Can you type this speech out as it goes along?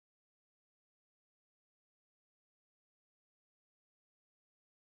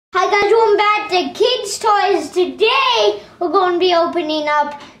Hi guys, welcome back to Kids Toys. Today we're going to be opening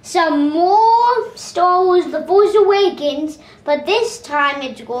up some more Star Wars The Force Awakens, but this time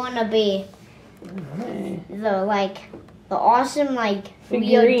it's going to be the awesome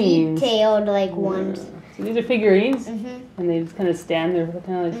real detailed ones. So these are figurines, and they just kind of stand there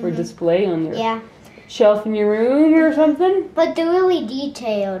kind of like for display on your shelf in your room or something. But they're really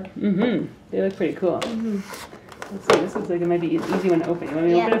detailed. They look pretty cool. Let's see, this looks like it might be an easy one to open. You want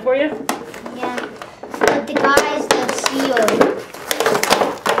me to open it for you? Yeah. But the guys, they're sealed.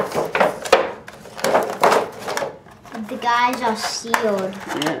 The guys are sealed.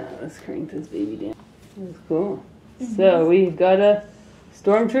 Yeah, let's crank this baby down. That's cool. So we've got a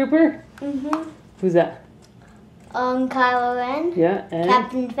stormtrooper. Who's that? Kylo Ren. Yeah, and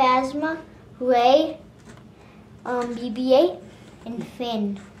Captain Phasma, Rey, BB-8, and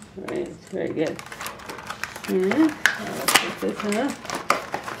Finn. Alright, very good. Put this in.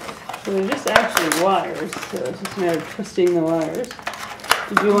 So they're just actually wires, so it's just a matter of twisting the wires.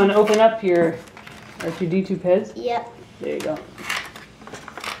 Did you want to open up your R2-D2 Pez? Yep. There you go.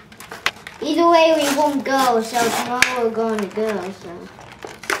 Either way, we won't go, so tomorrow we're going to go, so.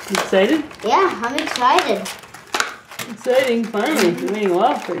 You excited? Yeah, I'm excited. Exciting, finally. Been waiting a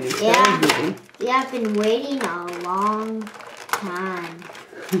while for you. Yeah. Yeah, I've been waiting a long time.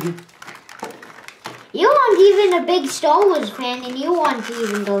 You aren't even a big Star Wars fan, and you want to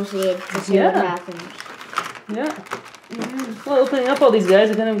even go see it to see what happens. Yeah. Well, opening up all these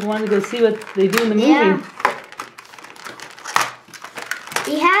guys, I kind of wanted to go see what they do in the movie. Yeah.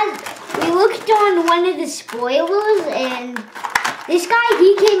 We looked on one of the spoilers, and this guy,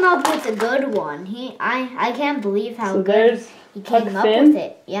 he came up with a good one. I can't believe how good he came up with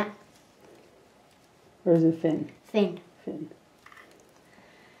it. Yeah. Or is it Finn? Finn.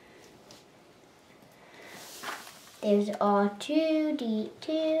 There's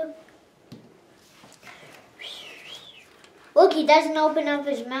R2-D2. Look, he doesn't open up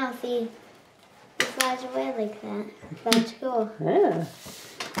his mouth. He flies away like that. That's cool. Yeah.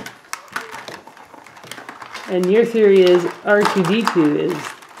 And your theory is R2-D2 is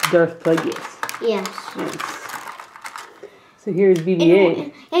Darth Plagueis. Yes. So here's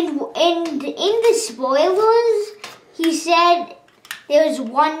BB-8. And in the spoilers, he said there's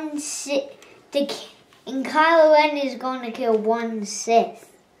one and Kylo Ren is going to kill one Sith,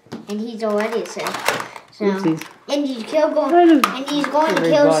 and he's already a Sith. So, and he's going to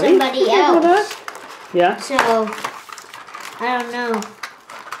kill somebody else. Yeah. So, I don't know.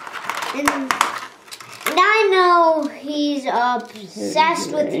 And I know he's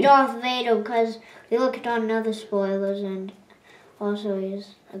obsessed with Darth Vader because we looked on other spoilers, and also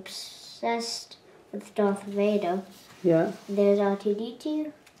he's obsessed with Darth Vader. Yeah. And there's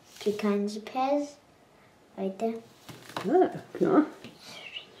R2-D2, two kinds of Pez, right there. Ah, cool.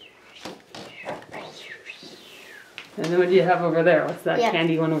 And then what do you have over there? What's that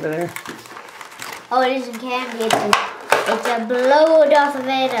candy one over there? Oh, it isn't candy. It's a blow Darth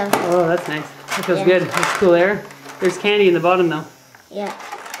Vader. Oh, that's nice. That feels good. That's cool air. There's candy in the bottom though. Yeah.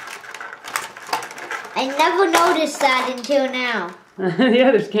 I never noticed that until now.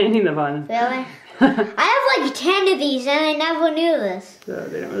 Yeah, there's candy in the bottom. Really? I have like 10 of these and I never knew this. So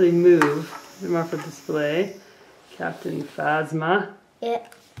they don't really move. They're more for display. Captain Phasma. Yeah.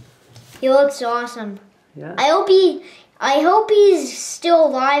 He looks awesome. Yeah. I hope he's still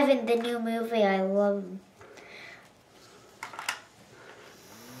alive in the new movie. I love him.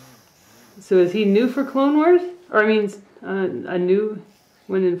 So is he new for Clone Wars? Or I mean, a new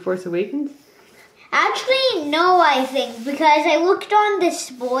one in Force Awakens? Actually, no, I think, because I looked on the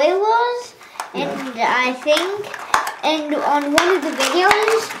spoilers, and I think, and on one of the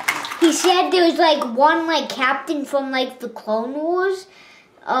videos, he said there was one captain from the Clone Wars.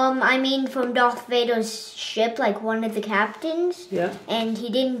 I mean from Darth Vader's ship, one of the captains. Yeah. And he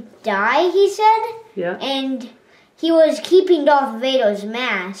didn't die, he said. Yeah. And he was keeping Darth Vader's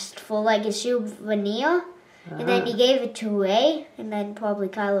mask for a souvenir. And then he gave it to Rey, and then probably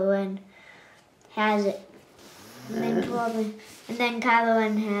Kylo Ren has it. And then Kylo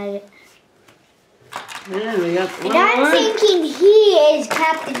Ren had it. Yeah, we got one and I'm more. thinking he is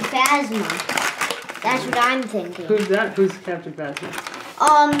Captain Phasma. That's what I'm thinking. Who's that? Who's Captain Phasma?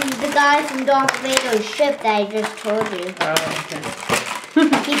 The guy from Darth Vader's ship that I just told you. Oh, okay.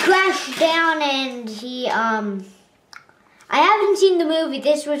 He crashed down and he, I haven't seen the movie.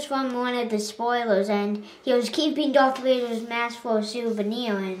 This was from one of the spoilers, and he was keeping Darth Vader's mask for a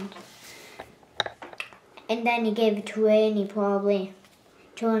souvenir, and then he gave it to Rey, and he probably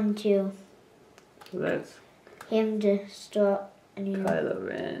turned to him to start a new Kylo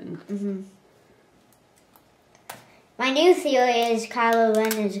Ren. My new theory is Kylo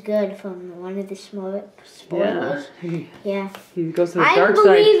Ren is good from one of the spoilers. Yeah. He goes to the I'm dark side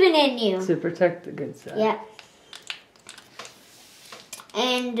believing in you. to protect the good side. Yeah.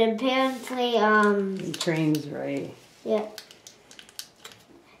 And apparently, He trains right. yeah.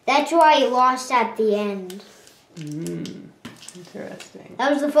 That's why he lost at the end. Interesting.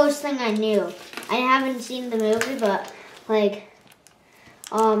 That was the first thing I knew. I haven't seen the movie, but like,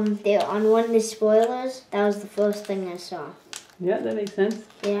 they on one of the spoilers, that was the first thing I saw. Yeah, that makes sense.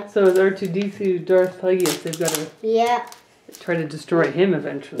 Yeah. So as R2D2 Darth Plagueis, they've got to try to destroy him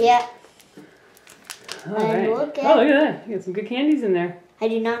eventually. Yeah. All right. Look at that. You got some good candies in there. I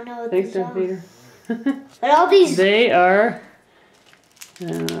do not know what Thanks, these Darth are. Vader. But all these... They are...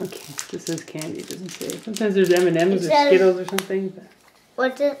 okay, this is candy, it doesn't say. Sometimes there's M&M's or Skittles or something. But...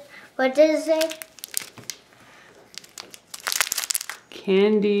 What does it say?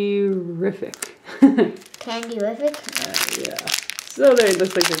 Candy-rific. Candy-rific? Yeah. So it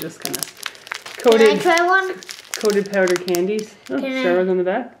looks like they're just kind of coated. Can I try one? Coated powder candies. Oh, Star Wars on the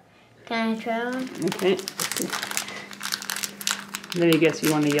back. Can I try one? Okay. Then I guess you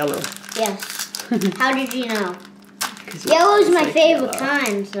want the yellow. Yes. How did you know? Yellow's my favorite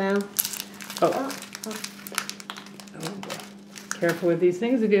kind, so. Oh. Careful with these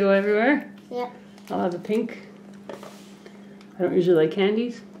things, they go everywhere. Yeah. I'll have a pink. I don't usually like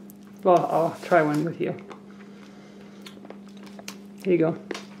candies. Well, I'll try one with you. Here you go.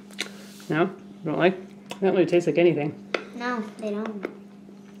 No? You don't like? They don't really taste like anything. No, they don't.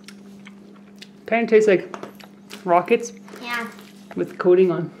 Kind of tastes like rockets. Yeah. With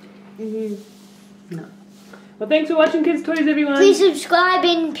coating on. No. Well, thanks for watching Kids Toys, everyone. Please subscribe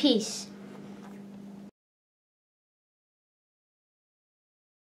and peace.